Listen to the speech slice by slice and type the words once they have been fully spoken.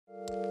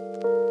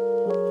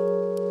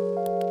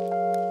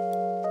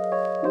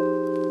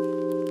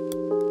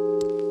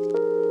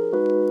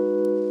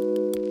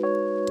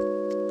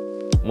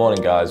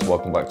Morning guys,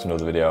 welcome back to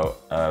another video,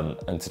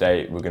 and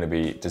today we're going to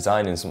be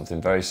designing something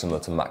very similar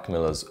to Mac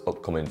Miller's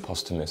upcoming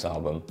posthumous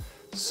album,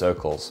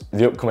 Circles.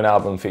 The upcoming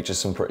album features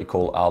some pretty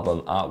cool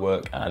album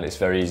artwork and it's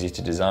very easy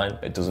to design.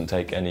 It doesn't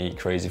take any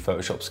crazy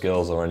Photoshop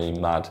skills or any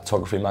mad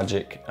photography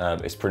magic.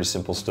 It's pretty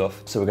simple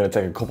stuff. So we're going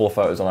to take a couple of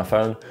photos on our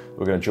phone,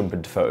 we're going to jump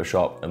into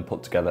Photoshop and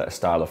put together a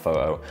style of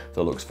photo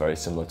that looks very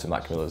similar to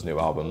Mac Miller's new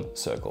album,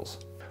 Circles.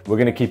 We're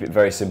going to keep it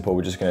very simple.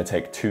 We're just going to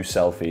take 2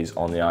 selfies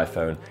on the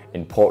iPhone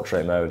in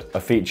portrait mode,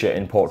 a feature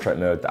in portrait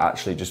mode that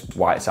actually just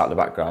whites out the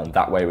background.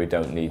 That way we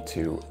don't need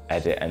to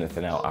edit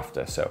anything out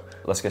after. So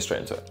let's get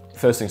straight into it.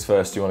 First things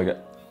first, you want to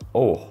get,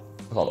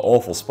 I've got an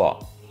awful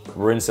spot.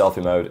 We're in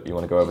selfie mode. You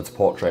want to go over to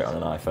portrait on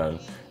an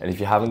iPhone. And if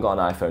you haven't got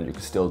an iPhone, you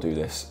can still do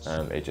this.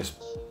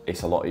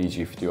 It's a lot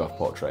easier if you do have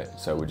portrait.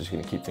 So we're just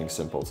going to keep things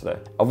simple today.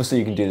 Obviously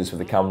you can do this with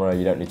a camera.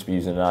 You don't need to be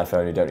using an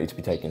iPhone. You don't need to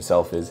be taking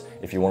selfies.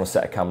 If you want to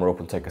set a camera up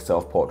and take a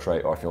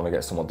self-portrait, or if you want to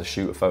get someone to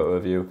shoot a photo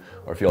of you,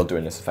 or if you're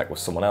doing this effect with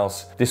someone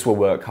else, this will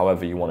work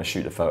however you want to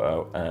shoot a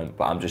photo.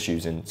 But I'm just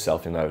using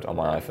selfie mode on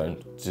my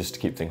iPhone just to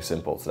keep things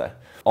simple today.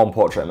 On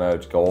portrait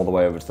mode, go all the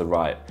way over to the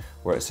right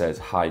where it says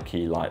high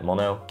key light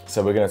mono.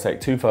 So we're going to take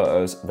 2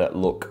 photos that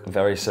look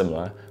very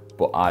similar,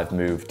 but I've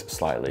moved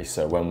slightly.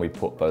 So when we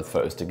put both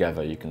photos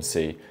together, you can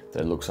see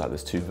that it looks like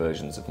there's 2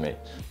 versions of me.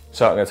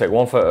 So I'm going to take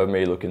one photo of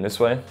me looking this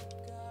way.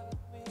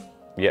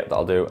 Yep,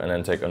 that'll do. And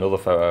then take another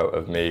photo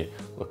of me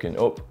looking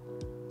up.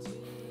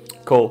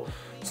 Cool.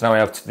 So now we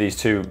have these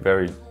 2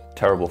 very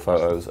terrible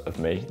photos of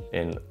me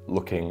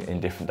looking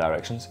in different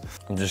directions.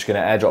 I'm just going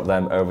to airdrop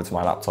them over to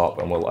my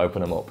laptop and we'll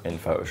open them up in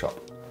Photoshop.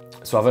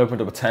 So I've opened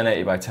up a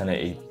 1080 by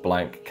 1080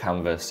 blank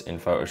canvas in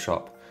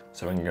Photoshop.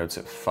 So we can go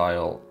to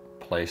File,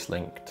 Place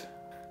Linked,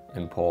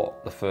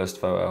 import the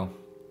first photo,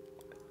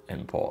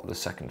 import the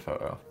second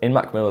photo. In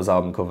Mac Miller's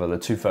album cover, the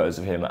 2 photos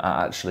of him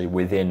are actually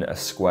within a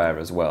square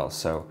as well.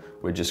 So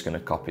we're just going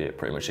to copy it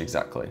pretty much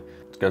exactly.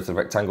 Go to the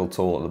rectangle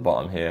tool at the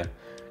bottom here,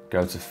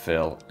 go to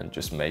fill and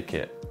just make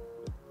it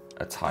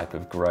a type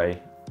of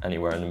grey.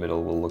 Anywhere in the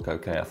middle will look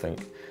okay, I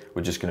think.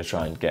 We're just going to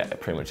try and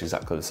get pretty much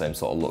exactly the same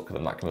sort of look that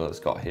Mac Miller's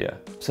got here.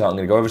 So I'm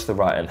going to go over to the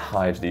right and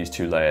hide these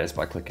 2 layers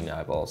by clicking the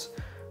eyeballs.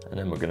 And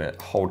then we're going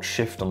to hold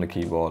shift on the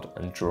keyboard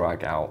and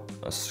drag out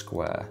a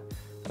square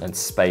and then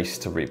space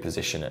to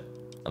reposition it.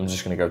 I'm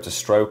just going to go to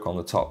stroke on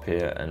the top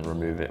here and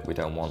remove it. We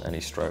don't want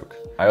any stroke.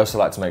 I also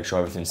like to make sure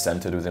everything's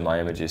centered within my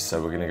images.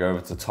 So we're going to go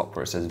over to the top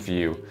where it says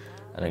view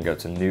and then go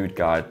to nude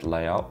guide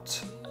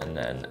layout and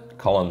then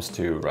columns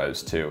 2,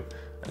 rows 2.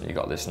 And you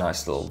got this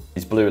nice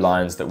these blue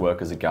lines that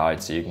work as a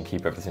guide so you can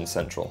keep everything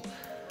central.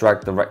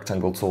 Drag the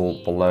rectangle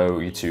tool below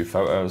your 2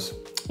 photos.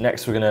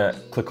 Next we're going to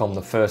click on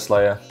the first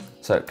layer.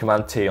 So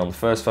Command T on the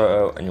first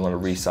photo and you want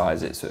to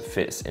resize it so it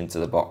fits into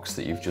the box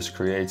that you've just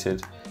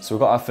created. So we've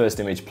got our first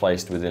image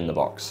placed within the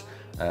box.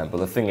 But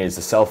the thing is,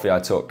 the selfie I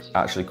took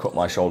actually cut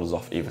my shoulders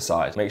off either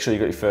side. Make sure you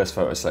got your first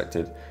photo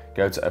selected,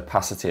 go to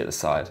opacity at the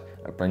side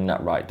and bring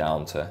that right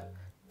down to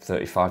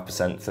 35%,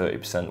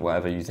 30%,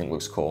 whatever you think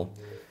looks cool.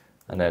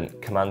 And then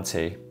Command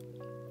T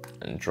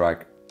and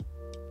drag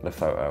the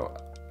photo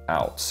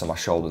out so my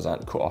shoulders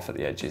aren't cut off at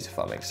the edges, if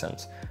that makes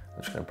sense.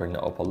 I'm just going to bring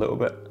that up a little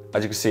bit.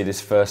 As you can see, this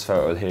first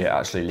photo here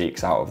actually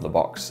leaks out of the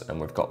box and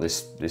we've got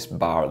this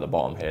bar at the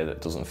bottom here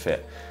that doesn't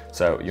fit.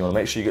 So you want to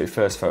make sure you get your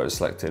first photo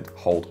selected,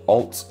 hold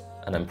Alt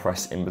and then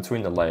press in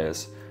between the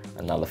layers,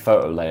 and now the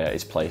photo layer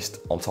is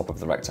placed on top of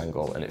the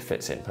rectangle and it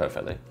fits in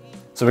perfectly.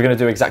 So we're going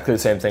to do exactly the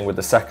same thing with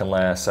the second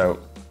layer. So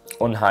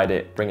unhide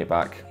it, bring it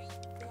back,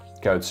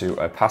 go to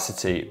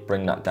opacity,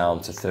 bring that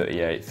down to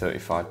 38,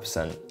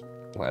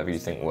 35%, whatever you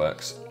think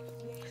works.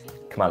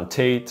 Command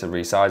T to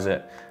resize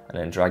it and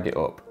then drag it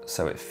up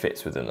so it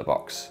fits within the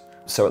box.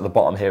 So at the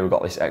bottom here we've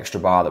got this extra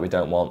bar that we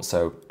don't want,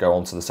 so go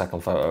on to the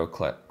second photo,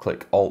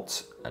 click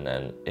Alt and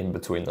then in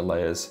between the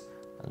layers,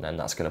 and then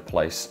that's going to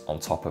place on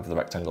top of the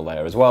rectangle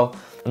layer as well.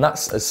 And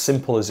that's as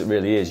simple as it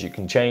really is. You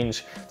can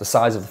change the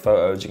size of the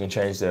photos, you can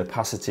change the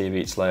opacity of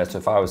each layer. So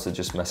if I was to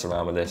just mess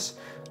around with this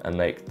and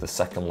make the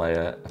second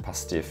layer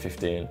opacity of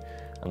 15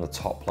 and the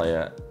top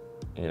layer,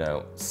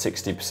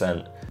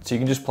 60%. So you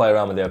can just play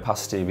around with the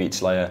opacity of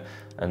each layer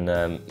and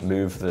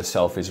move the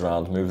selfies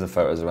around, move the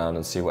photos around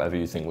and see whatever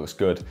you think looks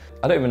good.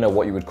 I don't even know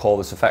what you would call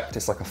this effect.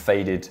 It's like a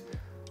faded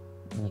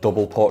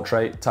double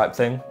portrait type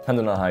thing.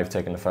 Depending on how you've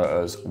taken the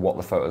photos, what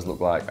the photos look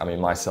like. I mean,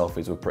 my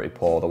selfies were pretty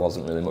poor. There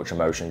wasn't really much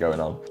emotion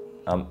going on.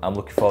 I'm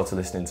looking forward to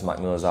listening to Mac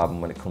Miller's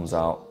album when it comes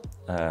out.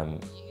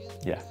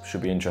 Yeah,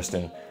 should be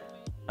interesting.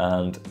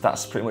 And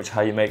that's pretty much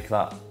how you make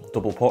that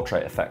double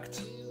portrait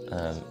effect.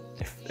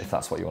 If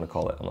that's what you want to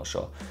call it, I'm not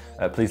sure.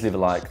 Please leave a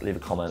like, leave a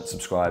comment,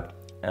 subscribe,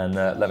 and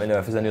let me know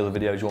if there's any other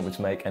videos you want me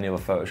to make, any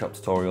other Photoshop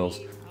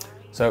tutorials.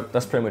 So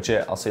that's pretty much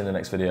it. I'll see you in the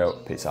next video.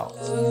 Peace out.